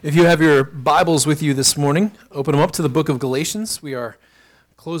If you have your Bibles with you this morning, open them up to the book of Galatians. We are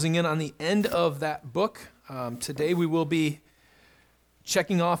closing in on the end of that book. Today we will be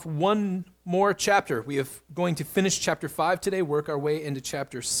checking off one more chapter. We are going to finish chapter 5 today, work our way into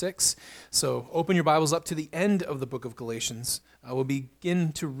chapter 6. So open your Bibles up to the end of the book of Galatians. We'll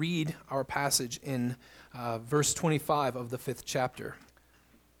begin to read our passage in verse 25 of the 5th chapter.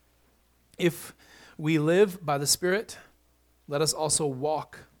 If we live by the Spirit, let us also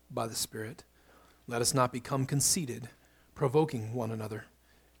walk by the Spirit. Let us not become conceited, provoking one another,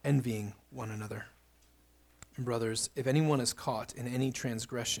 envying one another. Brothers, if anyone is caught in any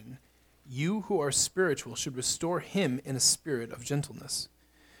transgression, you who are spiritual should restore him in a spirit of gentleness.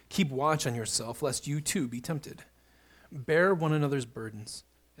 Keep watch on yourself, lest you too be tempted. Bear one another's burdens,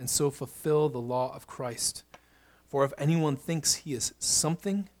 and so fulfill the law of Christ. For if anyone thinks he is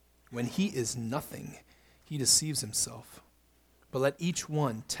something, when he is nothing, he deceives himself. But let each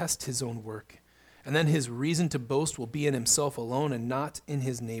one test his own work, and then his reason to boast will be in himself alone and not in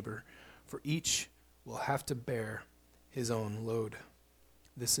his neighbor, for each will have to bear his own load.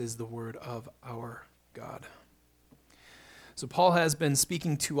 This is the word of our God. So Paul has been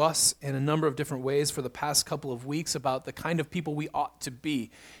speaking to us in a number of different ways for the past couple of weeks about the kind of people we ought to be.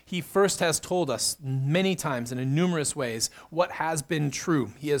 He first has told us many times and in numerous ways what has been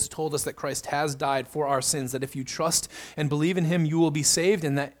true. He has told us that Christ has died for our sins, that if you trust and believe in him, you will be saved,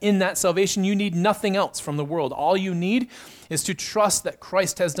 and that in that salvation you need nothing else from the world. All you need is to trust that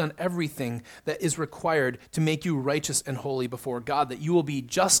Christ has done everything that is required to make you righteous and holy before God, that you will be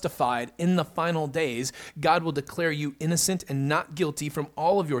justified in the final days. God will declare you innocent and not guilty from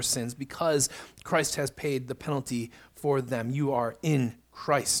all of your sins because Christ has paid the penalty for them. You are in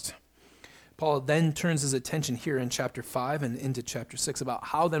Christ. Paul then turns his attention here in chapter 5 and into chapter 6 about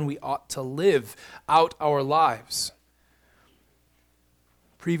how then we ought to live out our lives.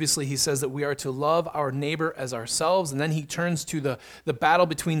 Previously, he says that we are to love our neighbor as ourselves, and then he turns to the battle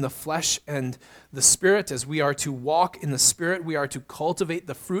between the flesh and the Spirit. As we are to walk in the Spirit, we are to cultivate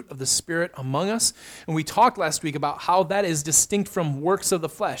the fruit of the Spirit among us. And we talked last week about how that is distinct from works of the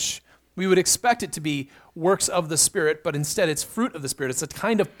flesh. We would expect it to be works of the Spirit, but instead it's fruit of the Spirit. It's the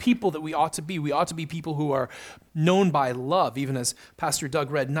kind of people that we ought to be. We ought to be people who are known by love, even as Pastor Doug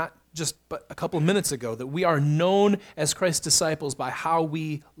read not just but a couple of minutes ago, that we are known as Christ's disciples by how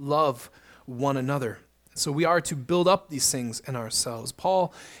we love one another. So we are to build up these things in ourselves.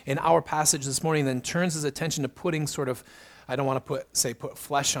 Paul, in our passage this morning, then turns his attention to putting sort of, I don't want to put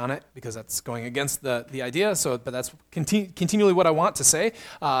flesh on it because that's going against the idea. But that's continually what I want to say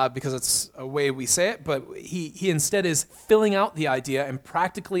because it's a way we say it. But he instead is filling out the idea and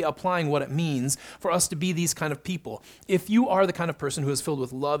practically applying what it means for us to be these kind of people. If you are the kind of person who is filled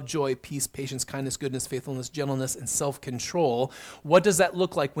with love, joy, peace, patience, kindness, goodness, faithfulness, gentleness, and self-control, what does that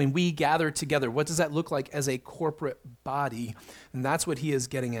look like when we gather together? What does that look like as a corporate body? And that's what he is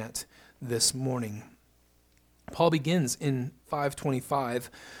getting at this morning. Paul begins in 5:25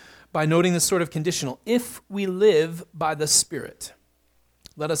 by noting this sort of conditional. If we live by the Spirit,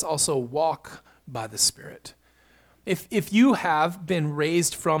 let us also walk by the Spirit. If you have been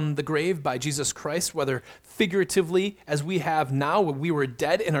raised from the grave by Jesus Christ, whether figuratively as we have now, when we were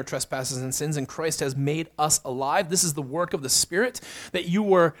dead in our trespasses and sins, and Christ has made us alive, this is the work of the Spirit, that you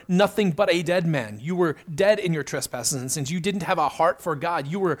were nothing but a dead man. You were dead in your trespasses and sins. You didn't have a heart for God.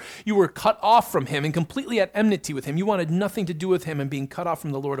 You were cut off from him and completely at enmity with him. You wanted nothing to do with him, and being cut off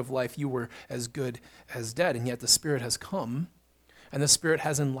from the Lord of life, you were as good as dead. And yet the Spirit has come, and the Spirit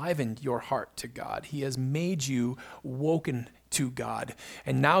has enlivened your heart to God. He has made you woken to God.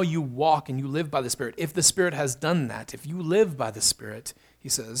 And now you walk and you live by the Spirit. If the Spirit has done that, if you live by the Spirit, he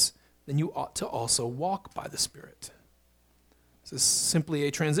says, then you ought to also walk by the Spirit. This is simply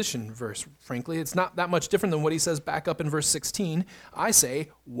a transition verse, frankly. It's not that much different than what he says back up in verse 16. I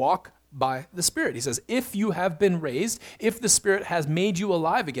say, walk by the Spirit. He says, if you have been raised, if the Spirit has made you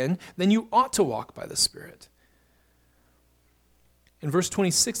alive again, then you ought to walk by the Spirit. In verse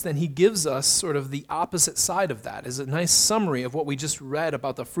 26, then, he gives us sort of the opposite side of that, as a nice summary of what we just read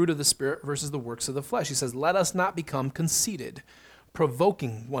about the fruit of the Spirit versus the works of the flesh. He says, let us not become conceited,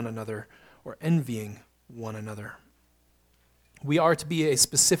 provoking one another or envying one another. We are to be a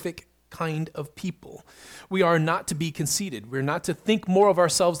specific kind of people. We are not to be conceited. We're not to think more of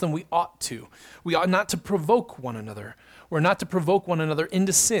ourselves than we ought to. We ought not to provoke one another. We're not to provoke one another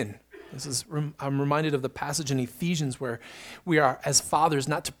into sin. I'm reminded of the passage in Ephesians where we are, as fathers,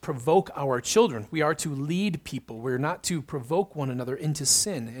 not to provoke our children. We are to lead people. We're not to provoke one another into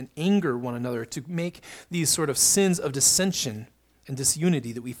sin and anger one another, to make these sort of sins of dissension and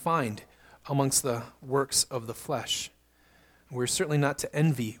disunity that we find amongst the works of the flesh. We're certainly not to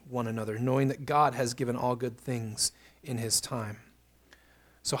envy one another, knowing that God has given all good things in his time.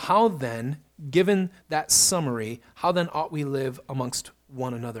 So how then, given that summary, how then ought we live amongst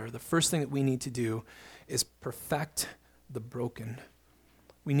one another? The first thing that we need to do is perfect the broken.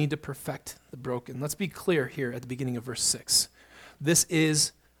 We need to perfect the broken. Let's be clear here at the beginning of verse 6. This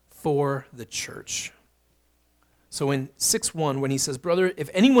is for the church. So in 6:1, when he says, "Brother, if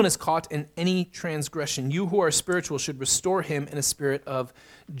anyone is caught in any transgression, you who are spiritual should restore him in a spirit of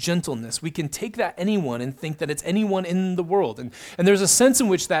gentleness." We can take that anyone and think that it's anyone in the world. And there's a sense in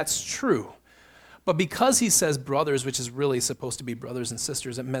which that's true. But because he says brothers, which is really supposed to be brothers and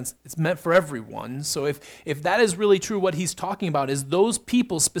sisters, it's meant for everyone. So if that is really true, what he's talking about is those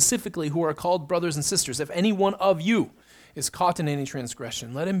people specifically who are called brothers and sisters. If any one of you is caught in any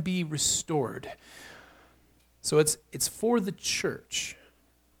transgression, let him be restored. So it's for the church.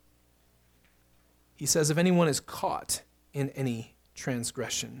 He says if anyone is caught in any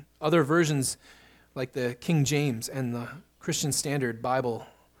transgression. Other versions, like the King James and the Christian Standard Bible,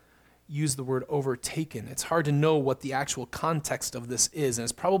 use the word overtaken. It's hard to know what the actual context of this is, and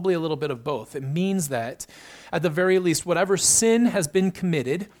it's probably a little bit of both. It means that, at the very least, whatever sin has been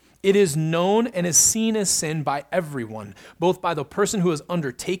committed, it is known and is seen as sin by everyone, both by the person who has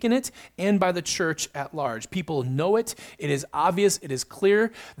undertaken it and by the church at large. People know it. It is obvious. It is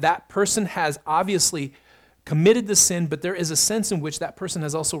clear. That person has obviously committed the sin, but there is a sense in which that person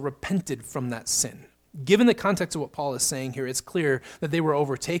has also repented from that sin. Given the context of what Paul is saying here, it's clear that they were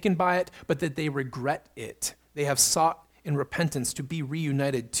overtaken by it, but that they regret it. They have sought in repentance to be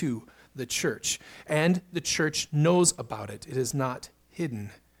reunited to the church, and the church knows about it. It is not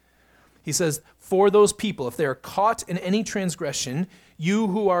hidden. He says, for those people, if they are caught in any transgression, you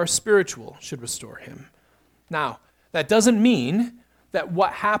who are spiritual should restore him. Now, that doesn't mean that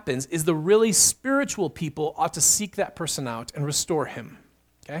what happens is the really spiritual people ought to seek that person out and restore him.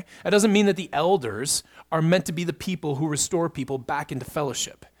 Okay? That doesn't mean that the elders are meant to be the people who restore people back into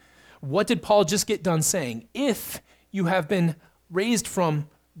fellowship. What did Paul just get done saying? If you have been raised from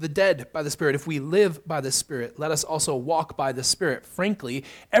the dead by the Spirit, if we live by the Spirit, let us also walk by the Spirit. Frankly,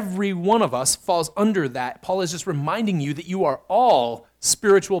 every one of us falls under that. Paul is just reminding you that you are all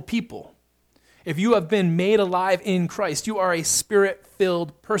spiritual people. If you have been made alive in Christ, you are a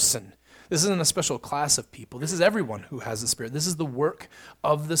Spirit-filled person. This isn't a special class of people. This is everyone who has the Spirit. This is the work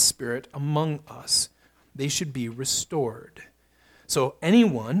of the Spirit among us. They should be restored. So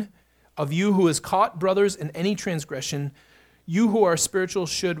anyone of you who is caught, brothers, in any transgression, you who are spiritual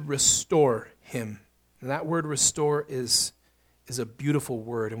should restore him. And that word restore is a beautiful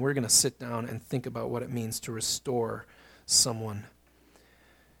word, and we're going to sit down and think about what it means to restore someone.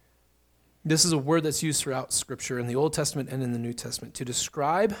 This is a word that's used throughout Scripture in the Old Testament and in the New Testament to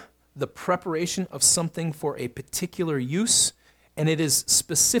describe the preparation of something for a particular use, and it is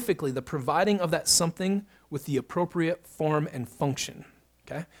specifically the providing of that something with the appropriate form and function.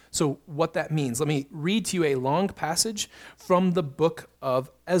 Okay? So what that means, let me read to you a long passage from the book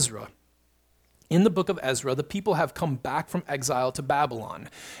of Ezra. In the book of Ezra, the people have come back from exile to Babylon,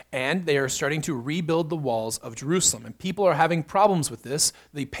 and they are starting to rebuild the walls of Jerusalem. And people are having problems with this.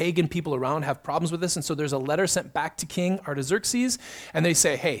 The pagan people around have problems with this, and so there's a letter sent back to King Artaxerxes, and they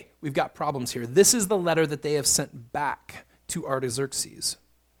say, hey, we've got problems here. This is the letter that they have sent back to Artaxerxes.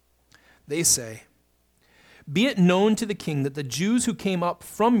 They say, "Be it known to the king that the Jews who came up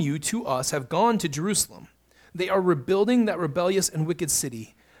from you to us have gone to Jerusalem. They are rebuilding that rebellious and wicked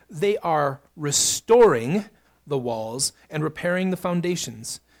city. They are restoring the walls and repairing the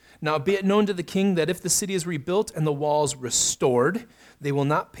foundations. Now be it known to the king that if the city is rebuilt and the walls restored, they will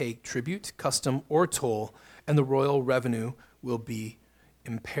not pay tribute, custom, or toll, and the royal revenue will be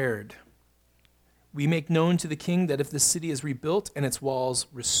impaired. We make known to the king that if the city is rebuilt and its walls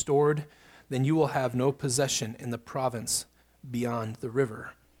restored, then you will have no possession in the province beyond the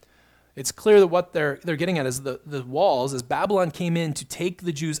river." It's clear that what they're getting at is the walls. As Babylon came in to take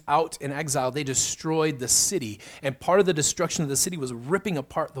the Jews out in exile, they destroyed the city. And part of the destruction of the city was ripping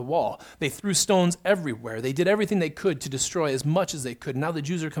apart the wall. They threw stones everywhere. They did everything they could to destroy as much as they could. Now the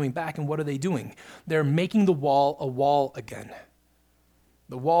Jews are coming back, and what are they doing? They're making the wall a wall again.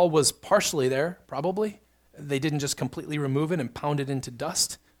 The wall was partially there, probably. They didn't just completely remove it and pound it into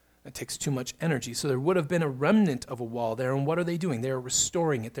dust. That takes too much energy. So there would have been a remnant of a wall there, and what are they doing? They are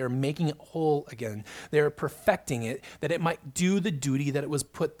restoring it. They're making it whole again. They are perfecting it, that it might do the duty that it was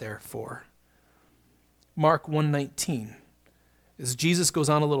put there for. Mark 1:19. As Jesus goes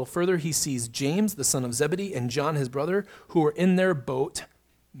on a little further, he sees James, the son of Zebedee, and John, his brother, who are in their boat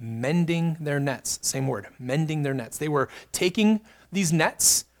mending their nets. Same word, mending their nets. They were taking these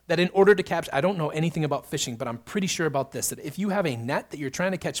nets that in order to catch, I don't know anything about fishing, but I'm pretty sure about this, that if you have a net that you're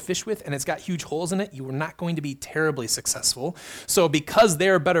trying to catch fish with and it's got huge holes in it, you are not going to be terribly successful. So because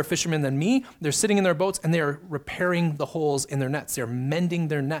they're better fishermen than me, they're sitting in their boats and they're repairing the holes in their nets. They're mending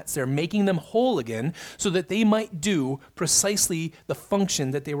their nets. They're making them whole again so that they might do precisely the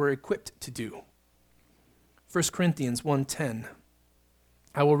function that they were equipped to do. 1 Corinthians 1:10.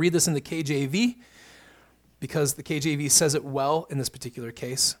 I will read this in the KJV because the KJV says it well in this particular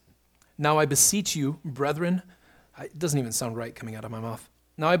case. Now I beseech you, brethren, it doesn't even sound right coming out of my mouth.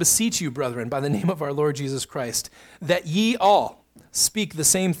 Now I beseech you, brethren, by the name of our Lord Jesus Christ, that ye all speak the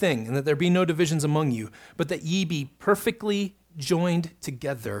same thing, and that there be no divisions among you, but that ye be perfectly joined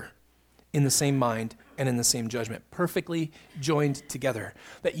together in the same mind and in the same judgment, perfectly joined together.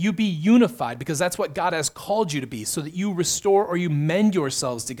 That you be unified, because that's what God has called you to be, so that you restore or you mend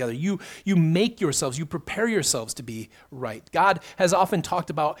yourselves together. You make yourselves, you prepare yourselves to be right. God has often talked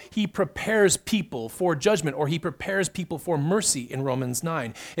about he prepares people for judgment, or he prepares people for mercy in Romans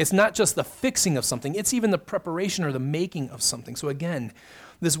 9. It's not just the fixing of something, it's even the preparation or the making of something. So again,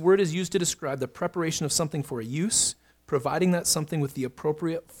 this word is used to describe the preparation of something for a use, providing that something with the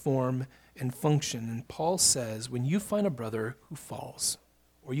appropriate form and function. And Paul says, when you find a brother who falls,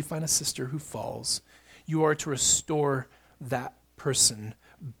 or you find a sister who falls, you are to restore that person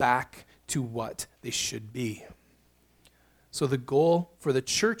back to what they should be. So the goal for the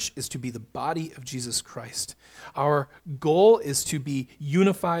church is to be the body of Jesus Christ. Our goal is to be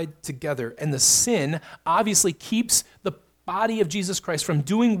unified together. And the sin obviously keeps the body of Jesus Christ from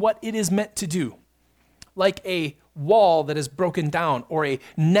doing what it is meant to do. Like a wall that is broken down or a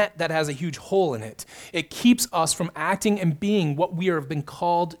net that has a huge hole in it. It keeps us from acting and being what we have been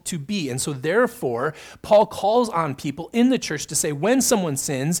called to be. And so therefore, Paul calls on people in the church to say, when someone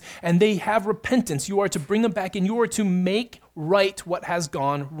sins and they have repentance, you are to bring them back and you are to make right what has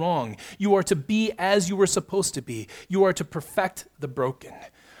gone wrong. You are to be as you were supposed to be. You are to perfect the broken.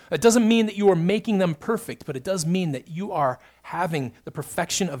 That doesn't mean that you are making them perfect, but it does mean that you are having the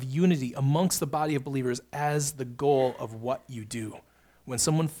perfection of unity amongst the body of believers as the goal of what you do. When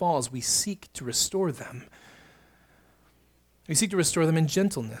someone falls, we seek to restore them. We seek to restore them in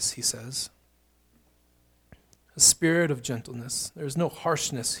gentleness, he says. A spirit of gentleness. There's no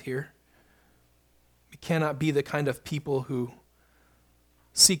harshness here. We cannot be the kind of people who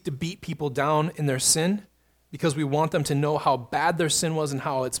seek to beat people down in their sin, because we want them to know how bad their sin was and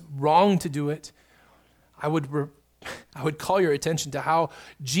how it's wrong to do it. I would call your attention to how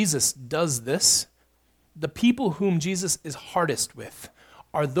Jesus does this. The people whom Jesus is hardest with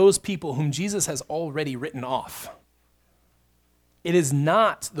are those people whom Jesus has already written off. It is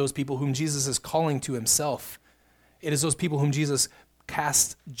not those people whom Jesus is calling to himself. It is those people whom Jesus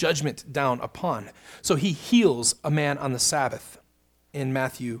casts judgment down upon. So he heals a man on the Sabbath in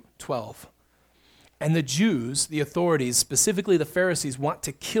Matthew 12. And the Jews, the authorities, specifically the Pharisees, want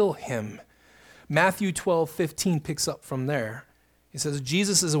to kill him. Matthew 12:15 picks up from there. He says,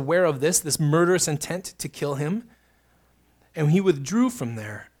 Jesus is aware of this murderous intent to kill him, and he withdrew from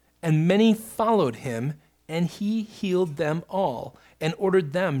there. And many followed him, and he healed them all, and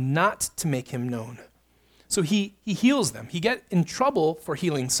ordered them not to make him known. So he heals them. He gets in trouble for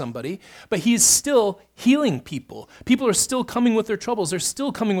healing somebody, but he is still healing people. People are still coming with their troubles. They're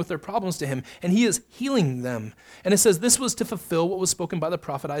still coming with their problems to him, and he is healing them. And it says this was to fulfill what was spoken by the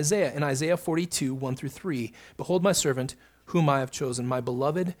prophet Isaiah in Isaiah 42, 1-3. Behold my servant, whom I have chosen, my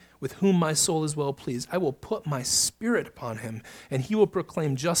beloved, with whom my soul is well pleased. I will put my spirit upon him, and he will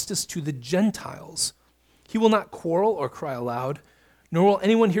proclaim justice to the Gentiles. He will not quarrel or cry aloud, nor will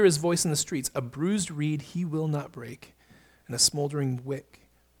anyone hear his voice in the streets. A bruised reed he will not break, and a smoldering wick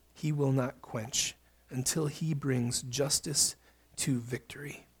he will not quench, until he brings justice to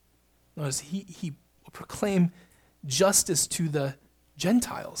victory. Notice he will proclaim justice to the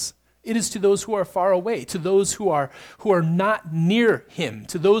Gentiles. It is to those who are far away, to those who are not near him,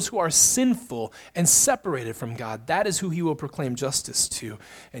 to those who are sinful and separated from God. That is who he will proclaim justice to,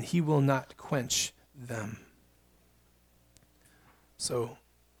 and he will not quench them. So,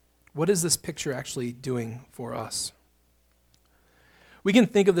 what is this picture actually doing for us? We can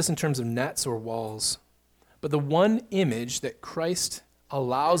think of this in terms of nets or walls, but the one image that Christ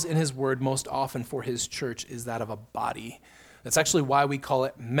allows in his word most often for his church is that of a body. That's actually why we call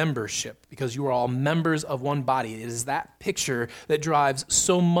it membership, because you are all members of one body. It is that picture that drives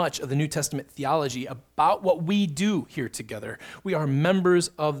so much of the New Testament theology about what we do here together. We are members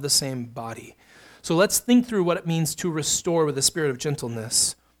of the same body. So let's think through what it means to restore with a spirit of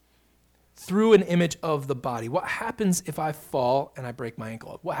gentleness. through an image of the body. What happens if I fall and I break my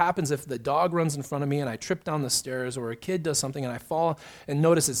ankle? What happens if the dog runs in front of me and I trip down the stairs, or a kid does something and I fall? And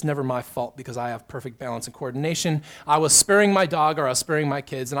notice it's never my fault because I have perfect balance and coordination. I was sparing my dog or I was sparing my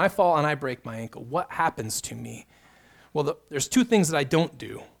kids, and I fall and I break my ankle. What happens to me? Well, there's two things that I don't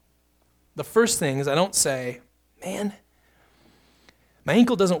do. The first thing is I don't say, man, my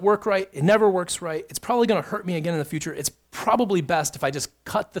ankle doesn't work right. It never works right. It's probably going to hurt me again in the future. It's probably best if I just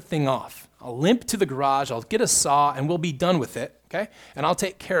cut the thing off. I'll limp to the garage. I'll get a saw, and we'll be done with it, okay? And I'll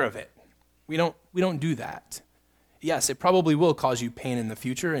take care of it. We don't do that. Yes, it probably will cause you pain in the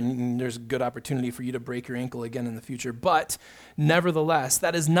future, and there's a good opportunity for you to break your ankle again in the future. But nevertheless,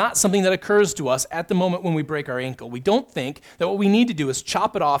 that is not something that occurs to us at the moment when we break our ankle. We don't think that what we need to do is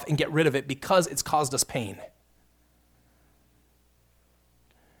chop it off and get rid of it because it's caused us pain.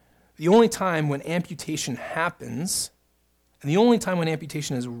 The only time when amputation happens, and the only time when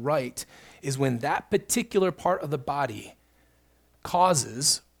amputation is right, is when that particular part of the body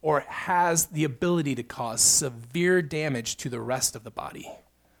causes or has the ability to cause severe damage to the rest of the body.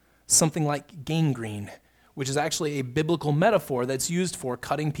 Something like gangrene, which is actually a biblical metaphor that's used for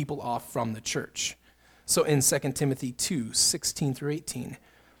cutting people off from the church. So in 2 Timothy 2:16-18,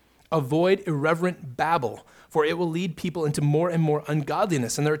 avoid irreverent babble, for it will lead people into more and more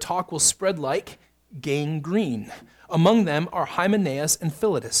ungodliness, and their talk will spread like gangrene. Among them are Hymenaeus and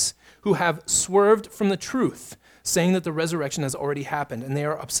Philetus, who have swerved from the truth, saying that the resurrection has already happened, and they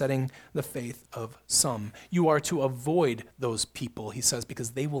are upsetting the faith of some. You are to avoid those people, he says,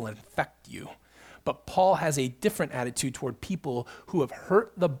 because they will infect you. But Paul has a different attitude toward people who have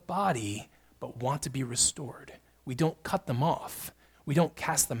hurt the body but want to be restored. We don't cut them off. We don't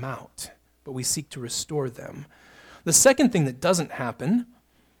cast them out, but we seek to restore them. The second thing that doesn't happen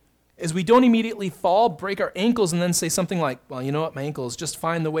is we don't immediately fall, break our ankles, and then say something like, well, you know what, my ankle is just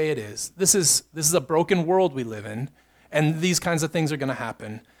fine the way it is. This is a broken world we live in, and these kinds of things are going to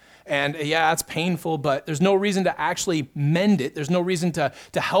happen. And yeah, it's painful, but there's no reason to actually mend it. There's no reason to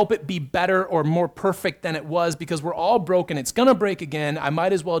help it be better or more perfect than it was, because we're all broken. It's going to break again. I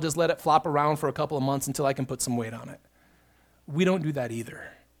might as well just let it flop around for a couple of months until I can put some weight on it. We don't do that either.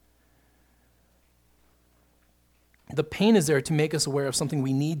 The pain is there to make us aware of something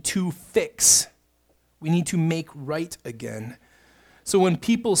we need to fix. We need to make right again. So when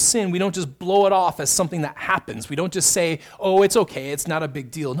people sin, we don't just blow it off as something that happens. We don't just say, oh, it's okay, it's not a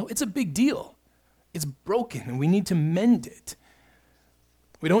big deal. No, it's a big deal. It's broken, and we need to mend it.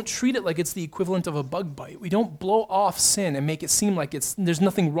 We don't treat it like it's the equivalent of a bug bite. We don't blow off sin and make it seem like there's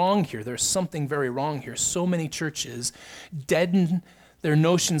nothing wrong here. There's something very wrong here. So many churches deaden their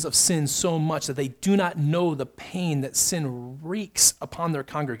notions of sin so much that they do not know the pain that sin wreaks upon their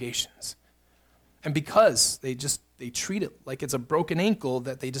congregations. And because they treat it like it's a broken ankle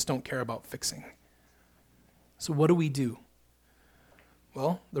that they just don't care about fixing. So what do?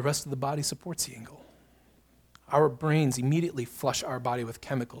 Well, the rest of the body supports the ankle. Our brains immediately flush our body with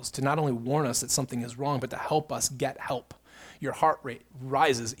chemicals to not only warn us that something is wrong, but to help us get help. Your heart rate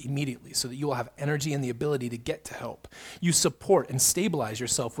rises immediately so that you will have energy and the ability to get to help. You support and stabilize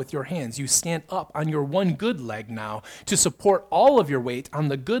yourself with your hands. You stand up on your one good leg now to support all of your weight on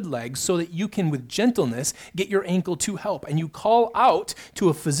the good leg so that you can, with gentleness, get your ankle to help. And you call out to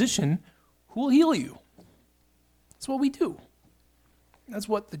a physician who will heal you. That's what we do. That's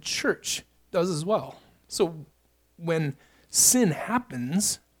what the church does as well. So when sin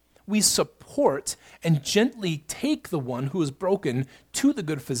happens, we support and gently take the one who is broken to the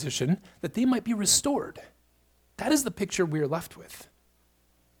good physician that they might be restored. That is the picture we are left with.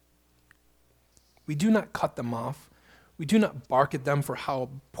 We do not cut them off. We do not bark at them for how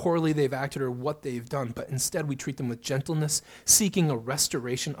poorly they've acted or what they've done, but instead we treat them with gentleness, seeking a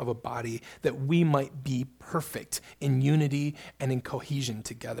restoration of a body that we might be perfect in unity and in cohesion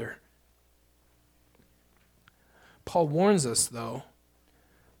together. Paul warns us, though,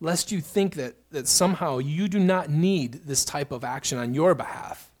 lest you think that somehow you do not need this type of action on your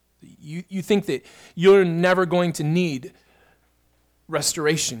behalf. You think that you're never going to need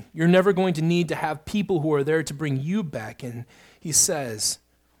restoration. You're never going to need to have people who are there to bring you back. And he says,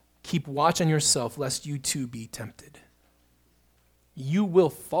 keep watch on yourself lest you too be tempted. You will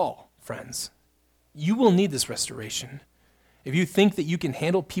fall, friends. You will need this restoration. If you think that you can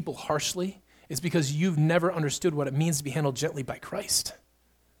handle people harshly, it's because you've never understood what it means to be handled gently by Christ.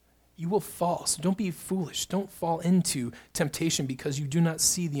 You will fall, so don't be foolish. Don't fall into temptation because you do not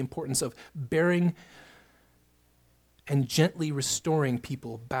see the importance of bearing and gently restoring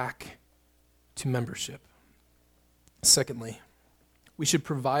people back to membership. Secondly, we should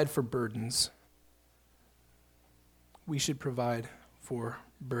provide for burdens. We should provide for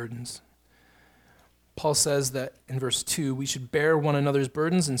burdens. Paul says that in verse 2, we should bear one another's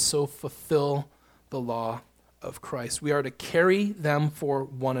burdens and so fulfill the law of Christ. We are to carry them for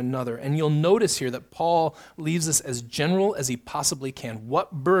one another. And you'll notice here that Paul leaves this as general as he possibly can.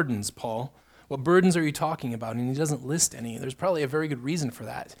 What burdens, Paul? What burdens are you talking about? And he doesn't list any. There's probably a very good reason for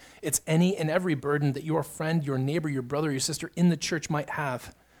that. It's any and every burden that your friend, your neighbor, your brother, your sister in the church might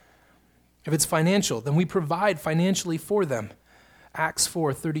have. If it's financial, then we provide financially for them. Acts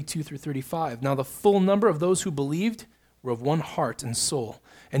 4, 32 through 35. Now the full number of those who believed were of one heart and soul.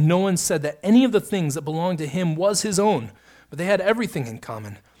 And no one said that any of the things that belonged to him was his own, but they had everything in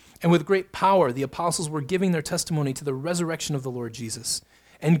common. And with great power the apostles were giving their testimony to the resurrection of the Lord Jesus.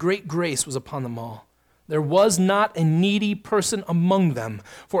 And great grace was upon them all. There was not a needy person among them,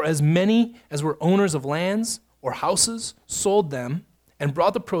 for as many as were owners of lands or houses sold them, and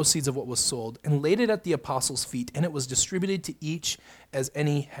brought the proceeds of what was sold, and laid it at the apostles' feet, and it was distributed to each as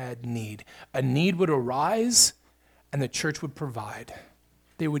any had need. A need would arise, and the church would provide.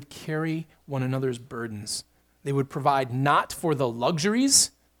 They would carry one another's burdens. They would provide not for the luxuries,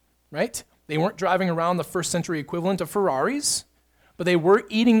 right? They weren't driving around the first century equivalent of Ferraris, but they were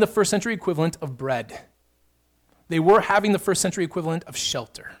eating the first century equivalent of bread. They were having the first century equivalent of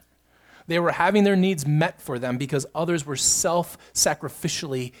shelter. They were having their needs met for them because others were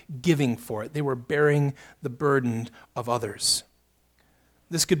self-sacrificially giving for it. They were bearing the burden of others.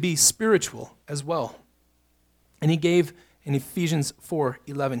 This could be spiritual as well. And he gave, in Ephesians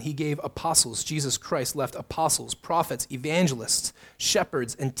 4:11, he gave apostles. Jesus Christ left apostles, prophets, evangelists,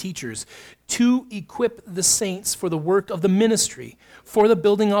 shepherds, and teachers to equip the saints for the work of the ministry, for the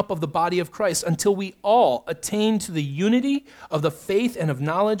building up of the body of Christ, until we all attain to the unity of the faith and of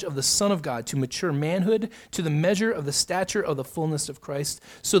knowledge of the Son of God, to mature manhood, to the measure of the stature of the fullness of Christ,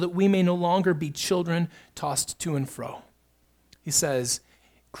 so that we may no longer be children tossed to and fro. He says,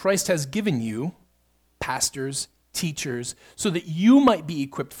 Christ has given you pastors, teachers, so that you might be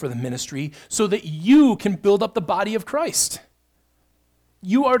equipped for the ministry, so that you can build up the body of Christ.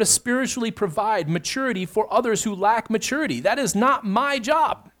 You are to spiritually provide maturity for others who lack maturity. That is not my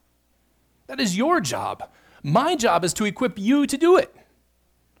job. That is your job. My job is to equip you to do it.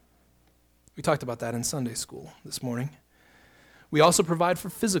 We talked about that in Sunday school this morning. We also provide for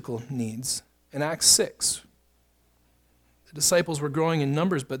physical needs. In Acts 6, the disciples were growing in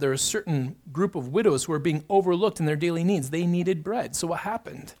numbers, but there was a certain group of widows who were being overlooked in their daily needs. They needed bread. So what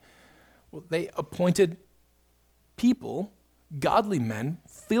happened? Well, they appointed people, godly men,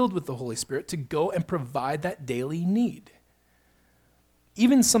 filled with the Holy Spirit, to go and provide that daily need.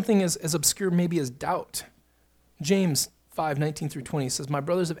 Even something as obscure maybe as doubt. James 5:19 through 20 says, My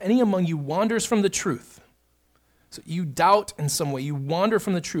brothers, if any among you wanders from the truth, so you doubt in some way, you wander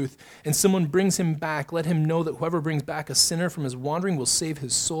from the truth, and someone brings him back, let him know that whoever brings back a sinner from his wandering will save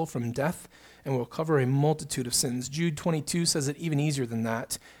his soul from death and will cover a multitude of sins. Jude 22 says it even easier than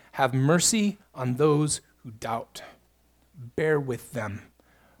that. Have mercy on those who doubt. Bear with them.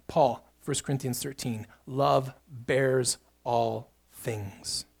 Paul, 1 Corinthians 13, love bears all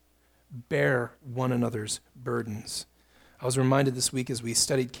things. Bear one another's burdens. I was reminded this week as we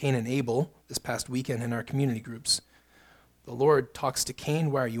studied Cain and Abel this past weekend in our community groups. The Lord talks to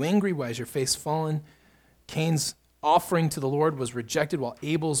Cain, why are you angry? Why is your face fallen? Cain's offering to the Lord was rejected while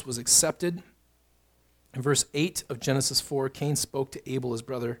Abel's was accepted. In verse 8 of Genesis 4, Cain spoke to Abel, his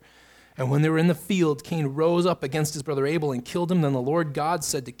brother. And when they were in the field, Cain rose up against his brother Abel and killed him. Then the Lord God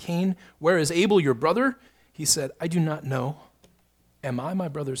said to Cain, where is Abel, your brother? He said, I do not know. Am I my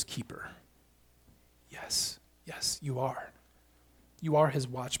brother's keeper? Yes, you are. You are his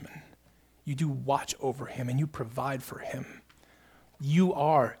watchman. You do watch over him and you provide for him. You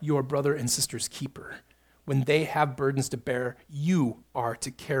are your brother and sister's keeper. When they have burdens to bear, you are to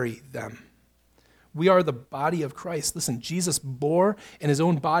carry them. We are the body of Christ. Listen, Jesus bore in his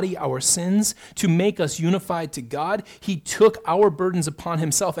own body our sins to make us unified to God. He took our burdens upon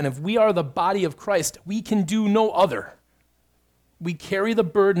himself. And if we are the body of Christ, we can do no other. We carry the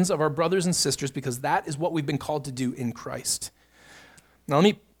burdens of our brothers and sisters because that is what we've been called to do in Christ. Now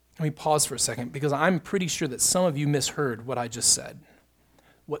let me pause for a second because I'm pretty sure that some of you misheard what I just said.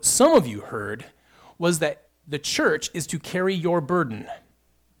 What some of you heard was that the church is to carry your burden.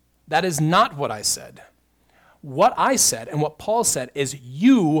 That is not what I said. What I said and what Paul said is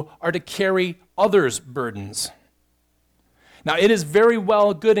you are to carry others' burdens. Now, it is very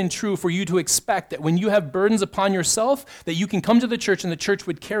well good and true for you to expect that when you have burdens upon yourself, that you can come to the church and the church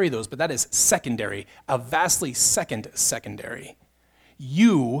would carry those, but that is secondary, a vastly secondary.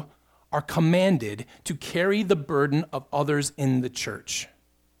 You are commanded to carry the burden of others in the church.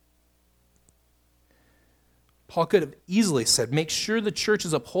 Paul could have easily said, make sure the church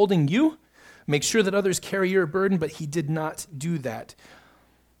is upholding you, Make sure that others carry your burden, but he did not do that.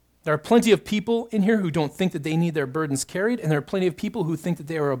 There are plenty of people in here who don't think that they need their burdens carried, and there are plenty of people who think that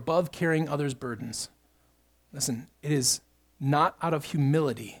they are above carrying others' burdens. Listen, it is not out of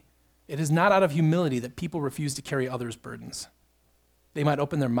humility. It is not out of humility that people refuse to carry others' burdens. They might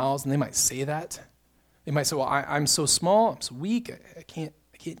open their mouths and they might say that. They might say, well, I'm so small, I'm so weak, I can't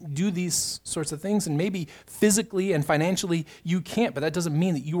do these sorts of things, and maybe physically and financially you can't, but that doesn't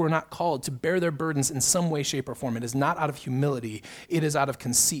mean that you are not called to bear their burdens in some way, shape, or form. It is not out of humility. It is out of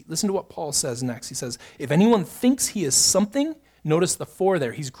conceit. Listen to what Paul says next. He says, if anyone thinks he is something, notice the for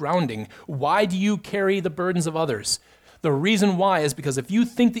there, he's grounding. Why do you carry the burdens of others? The reason why is because if you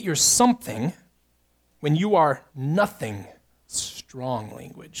think that you're something when you are nothing, strong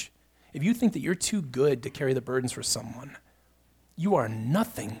language. If you think that you're too good to carry the burdens for someone, you are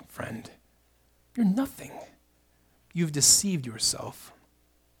nothing, friend. You're nothing. You've deceived yourself.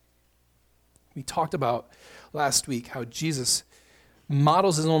 We talked about last week how Jesus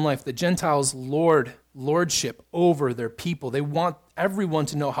models his own life. The Gentiles lordship over their people. They want everyone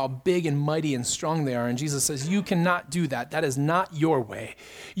to know how big and mighty and strong they are. And Jesus says, you cannot do that. That is not your way.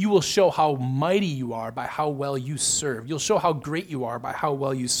 You will show how mighty you are by how well you serve. You'll show how great you are by how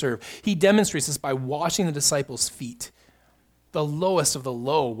well you serve. He demonstrates this by washing the disciples' feet. The lowest of the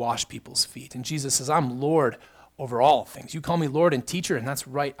low wash people's feet. And Jesus says, I'm Lord over all things. You call me Lord and teacher, and that's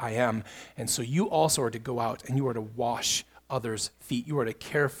right, I am. And so you also are to go out and you are to wash others' feet. You are to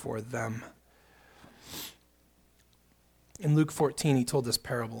care for them. In Luke 14, he told this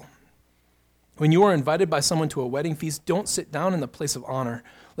parable. When you are invited by someone to a wedding feast, don't sit down in the place of honor,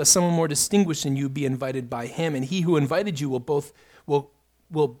 lest someone more distinguished than you be invited by him. And he who invited you will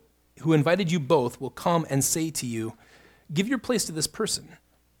come and say to you, give your place to this person,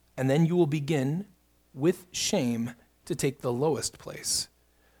 and then you will begin with shame to take the lowest place.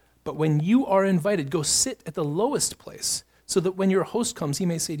 But when you are invited, go sit at the lowest place, so that when your host comes, he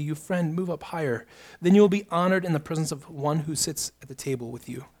may say to you, friend, move up higher. Then you will be honored in the presence of one who sits at the table with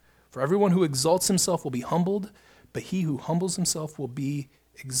you. For everyone who exalts himself will be humbled, but he who humbles himself will be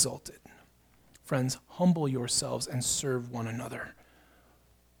exalted. Friends, humble yourselves and serve one another,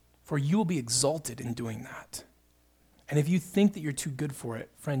 for you will be exalted in doing that. And if you think that you're too good for it,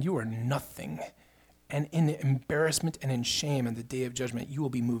 friend, you are nothing. And in embarrassment and in shame in the day of judgment, you will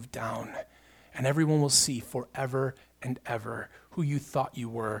be moved down. And everyone will see forever and ever who you thought you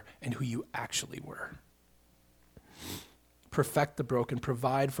were and who you actually were. Perfect the broken,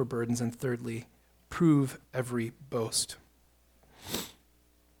 provide for burdens, and thirdly, prove every boast.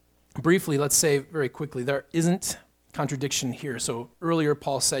 Briefly, let's say very quickly, there isn't contradiction here. So earlier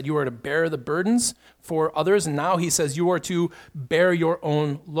Paul said you are to bear the burdens for others, and now he says you are to bear your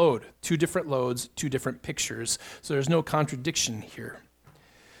own load. Two different loads, two different pictures. So there's no contradiction here.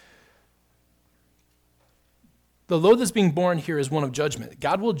 The load that's being borne here is one of judgment.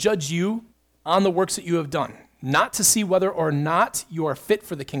 God will judge you on the works that you have done, not to see whether or not you are fit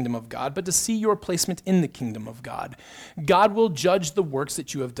for the kingdom of God, but to see your placement in the kingdom of God. God will judge the works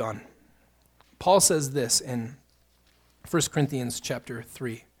that you have done. Paul says this in 1 Corinthians chapter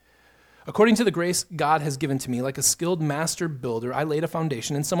 3. According to the grace God has given to me, like a skilled master builder, I laid a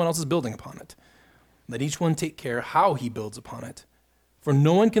foundation and someone else is building upon it. Let each one take care how he builds upon it. For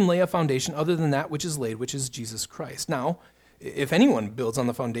no one can lay a foundation other than that which is laid, which is Jesus Christ. Now, if anyone builds on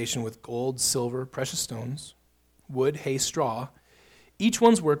the foundation with gold, silver, precious stones, wood, hay, straw, each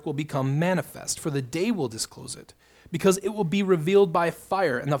one's work will become manifest, for the day will disclose it, because it will be revealed by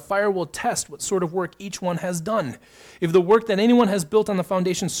fire, and the fire will test what sort of work each one has done. If the work that anyone has built on the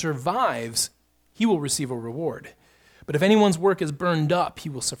foundation survives, he will receive a reward. But if anyone's work is burned up, he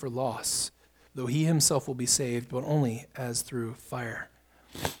will suffer loss, though he himself will be saved, but only as through fire.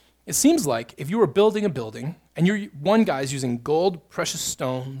 It seems like if you were building a building, and one guy's using gold, precious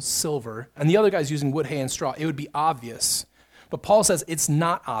stones, silver, and the other guy's using wood, hay, and straw, it would be obvious. But Paul says it's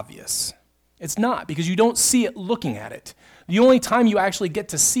not obvious. It's not, because you don't see it looking at it. The only time you actually get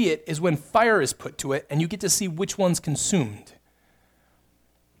to see it is when fire is put to it, and you get to see which one's consumed.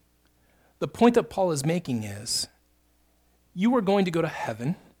 The point that Paul is making is, you are going to go to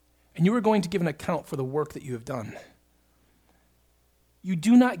heaven, and you are going to give an account for the work that you have done. You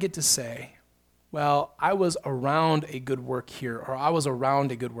do not get to say, well, I was around a good work here, or I was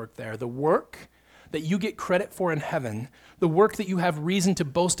around a good work there. The work that you get credit for in heaven, the work that you have reason to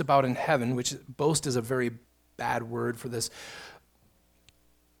boast about in heaven, which boast is a very bad word for this,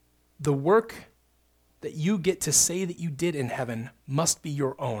 the work that you get to say that you did in heaven must be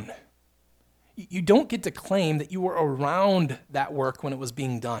your own. You don't get to claim that you were around that work when it was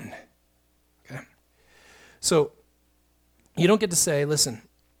being done. Okay? So you don't get to say, listen,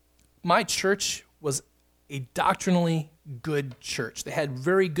 my church was a doctrinally good church. They had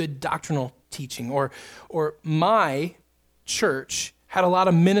very good doctrinal teaching. Or my church had a lot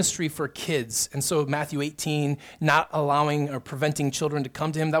of ministry for kids. And so Matthew 18, not allowing or preventing children to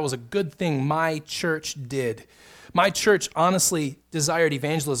come to him, that was a good thing my church did. My church honestly desired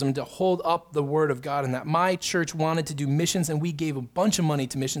evangelism, to hold up the word of God, and that my church wanted to do missions, and we gave a bunch of money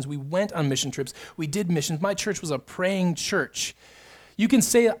to missions. We went on mission trips. We did missions. My church was a praying church. You can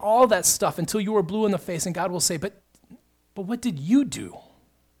say all that stuff until you are blue in the face, and God will say, but what did you do?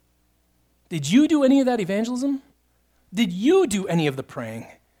 Did you do any of that evangelism? Did you do any of the praying?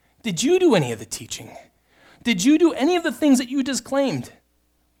 Did you do any of the teaching? Did you do any of the things that you just claimed?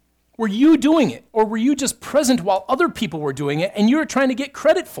 Were you doing it, or were you just present while other people were doing it and you're trying to get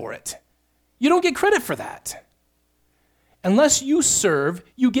credit for it? You don't get credit for that. Unless you serve,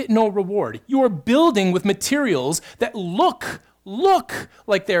 you get no reward. You are building with materials that look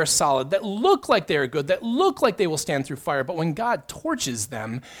like they're solid, that look like they're good, that look like they will stand through fire. But when God torches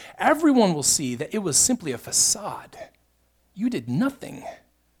them, everyone will see that it was simply a facade. You did nothing.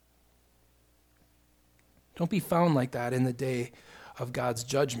 Don't be found like that in the day of God's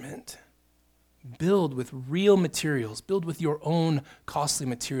judgment. Build with real materials. Build with your own costly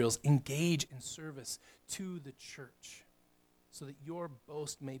materials. Engage in service to the church so that your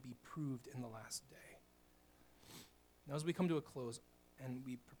boast may be proved in the last day. Now, as we come to a close and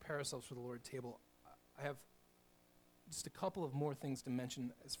we prepare ourselves for the Lord's table, I have just a couple of more things to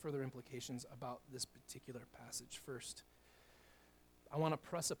mention as further implications about this particular passage. First, I want to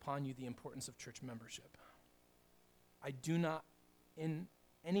press upon you the importance of church membership. I do not in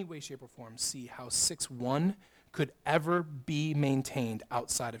any way, shape, or form see how 6:1 could ever be maintained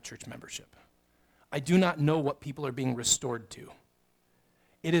outside of church membership. I do not know what people are being restored to.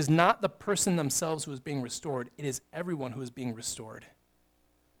 It is not the person themselves who is being restored. It is everyone who is being restored.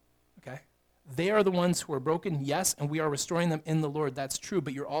 Okay? They are the ones who are broken, yes, and we are restoring them in the Lord. That's true,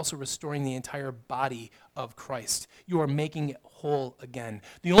 but you're also restoring the entire body of Christ. You are making it whole again.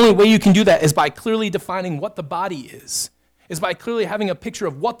 The only way you can do that is by clearly defining what the body is by clearly having a picture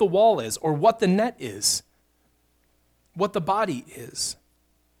of what the wall is or what the net is, what the body is.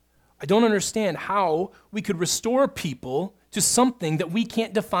 I don't understand how we could restore people to something that we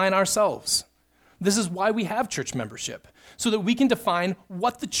can't define ourselves. This is why we have church membership, so that we can define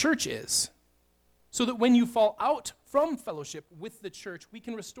what the church is, so that when you fall out from fellowship with the church, we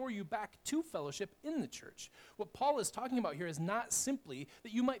can restore you back to fellowship in the church. What Paul is talking about here is not simply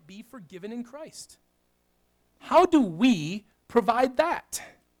that you might be forgiven in Christ. How do we provide that?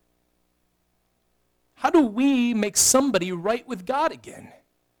 How do we make somebody right with God again?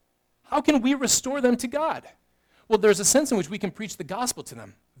 How can we restore them to God? Well, there's a sense in which we can preach the gospel to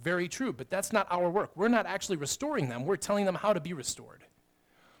them. Very true, but that's not our work. We're not actually restoring them. We're telling them how to be restored.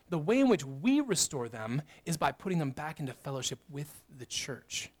 The way in which we restore them is by putting them back into fellowship with the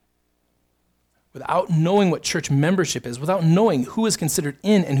church. Without knowing what church membership is, without knowing who is considered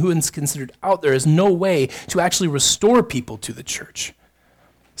in and who is considered out, there is no way to actually restore people to the church.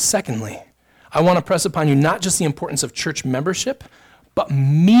 Secondly, I want to press upon you not just the importance of church membership, but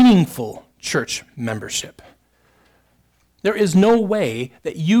meaningful church membership. There is no way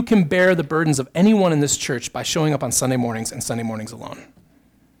that you can bear the burdens of anyone in this church by showing up on Sunday mornings and Sunday mornings alone,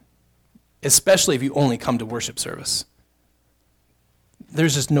 especially if you only come to worship service.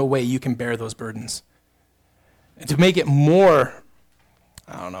 There's just no way you can bear those burdens. And to make it more,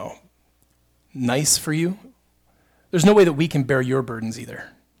 nice for you, there's no way that we can bear your burdens either.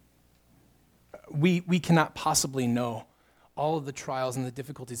 We cannot possibly know all of the trials and the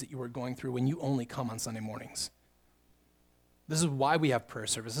difficulties that you are going through when you only come on Sunday mornings. This is why we have prayer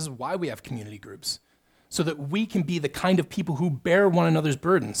service. This is why we have community groups, so that we can be the kind of people who bear one another's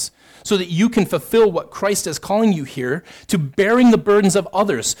burdens, so that you can fulfill what Christ is calling you here to, bearing the burdens of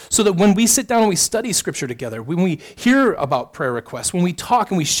others, so that when we sit down and we study Scripture together, when we hear about prayer requests, when we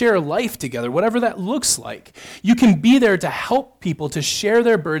talk and we share life together, whatever that looks like, you can be there to help people to share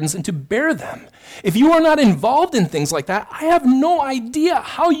their burdens and to bear them. If you are not involved in things like that, I have no idea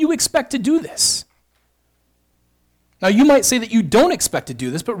how you expect to do this. Now, you might say that you don't expect to do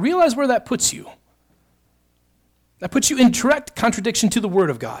this, but realize where that puts you. That puts you in direct contradiction to the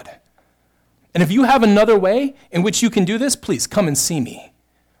Word of God. And if you have another way in which you can do this, please come and see me.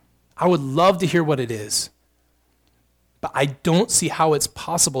 I would love to hear what it is. But I don't see how it's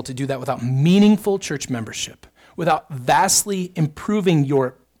possible to do that without meaningful church membership, without vastly improving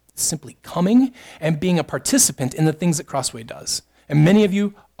your simply coming and being a participant in the things that Crossway does. And many of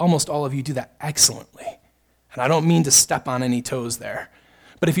you, almost all of you, do that excellently. And I don't mean to step on any toes there.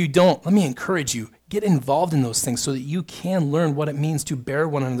 But if you don't, let me encourage you, get involved in those things so that you can learn what it means to bear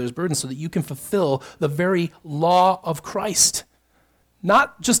one another's burdens so that you can fulfill the very law of Christ.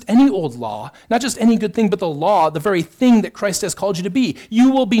 Not just any old law, not just any good thing, but the law, the very thing that Christ has called you to be. You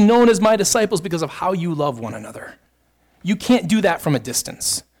will be known as my disciples because of how you love one another. You can't do that from a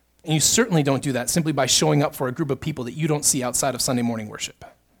distance. And you certainly don't do that simply by showing up for a group of people that you don't see outside of Sunday morning worship.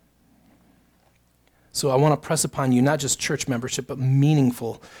 So I want to press upon you not just church membership, but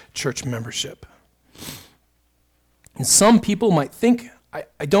meaningful church membership. And some people might think,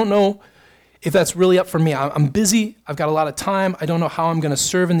 I don't know if that's really up for me. I'm busy. I've got a lot of time. I don't know how I'm going to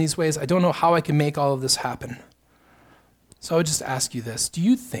serve in these ways. I don't know how I can make all of this happen. So I would just ask you this. Do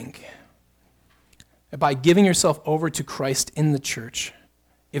you think that by giving yourself over to Christ in the church,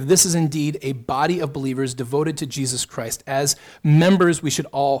 if this is indeed a body of believers devoted to Jesus Christ, as members, we should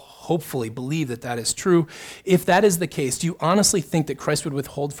all hopefully believe that that is true. If that is the case, do you honestly think that Christ would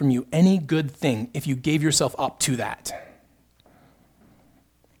withhold from you any good thing if you gave yourself up to that?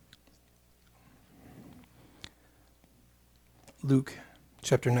 Luke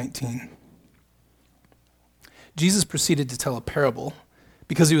chapter 19. Jesus proceeded to tell a parable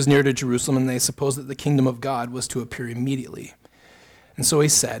because he was near to Jerusalem and they supposed that the kingdom of God was to appear immediately. And so he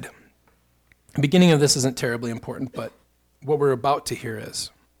said, the beginning of this isn't terribly important, but what we're about to hear is,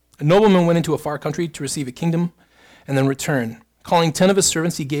 a nobleman went into a far country to receive a kingdom and then return. Calling 10 of his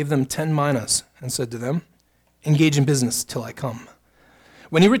servants, he gave them 10 minas and said to them, engage in business till I come.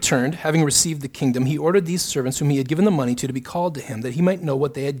 When he returned, having received the kingdom, he ordered these servants whom he had given the money to be called to him, that he might know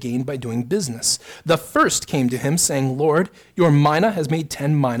what they had gained by doing business. The first came to him, saying, Lord, your mina has made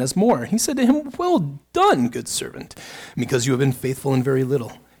 10 minas more. He said to him, well done, good servant, because you have been faithful in very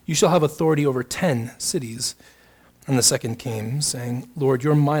little. You shall have authority over 10 cities. And the second came, saying, Lord,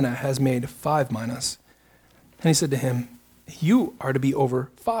 your mina has made 5 minas. And he said to him, you are to be over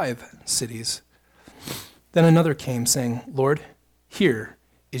 5 cities. Then another came, saying, Lord, here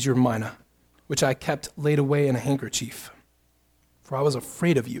is your mina, which I kept laid away in a handkerchief. For I was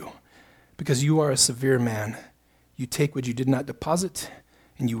afraid of you, because you are a severe man. You take what you did not deposit,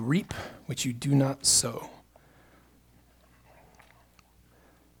 and you reap what you do not sow.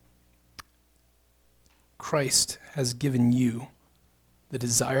 Christ has given you the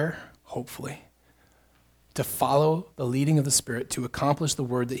desire, hopefully, to follow the leading of the Spirit, to accomplish the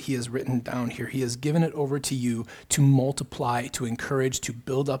word that he has written down here. He has given it over to you to multiply, to encourage, to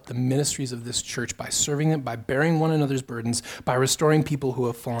build up the ministries of this church by serving them, by bearing one another's burdens, by restoring people who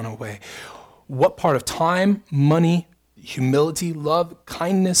have fallen away. What part of time, money, humility, love,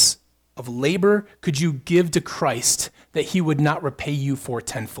 kindness, of labor could you give to Christ that he would not repay you for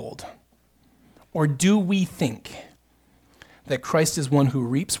tenfold? Or do we think that Christ is one who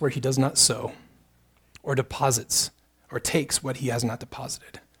reaps where he does not sow, or deposits, or takes what he has not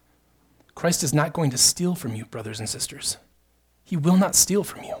deposited? Christ is not going to steal from you, brothers and sisters. He will not steal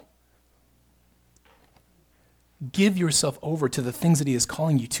from you. Give yourself over to the things that he is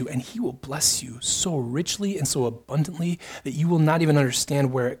calling you to, and he will bless you so richly and so abundantly that you will not even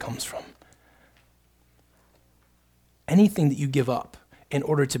understand where it comes from. Anything that you give up in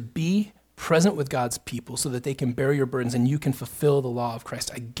order to be present with God's people so that they can bear your burdens and you can fulfill the law of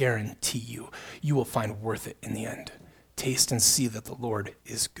Christ, I guarantee you, you will find worth it in the end. Taste and see that the Lord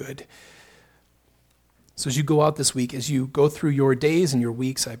is good. So as you go out this week, as you go through your days and your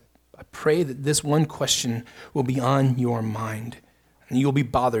weeks, I pray that this one question will be on your mind and you'll be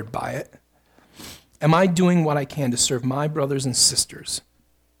bothered by it. Am I doing what I can to serve my brothers and sisters,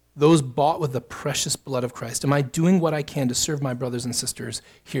 those bought with the precious blood of Christ? Am I doing what I can to serve my brothers and sisters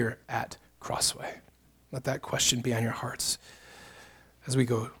here at Crossway? Let that question be on your hearts as we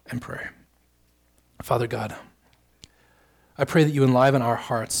go and pray. Father God, I pray that you enliven our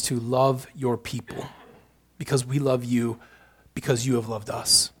hearts to love your people because we love you, because you have loved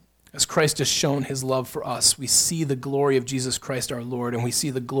us. As Christ has shown his love for us, we see the glory of Jesus Christ our Lord, and we see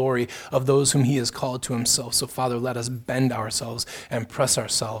the glory of those whom he has called to himself. So Father, let us bend ourselves and press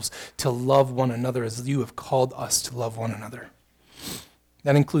ourselves to love one another as you have called us to love one another.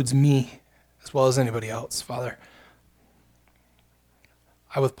 That includes me as well as anybody else, Father.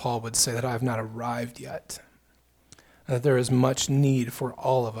 I, with Paul, would say that I have not arrived yet, and that there is much need for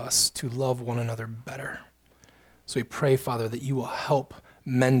all of us to love one another better. So we pray, Father, that you will help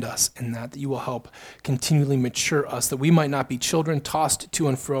mend us in that you will help continually mature us, that we might not be children tossed to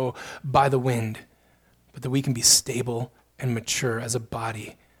and fro by the wind, but that we can be stable and mature as a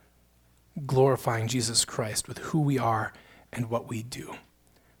body, glorifying Jesus Christ with who we are and what we do.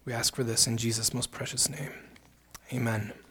 We ask for this in Jesus' most precious name. Amen.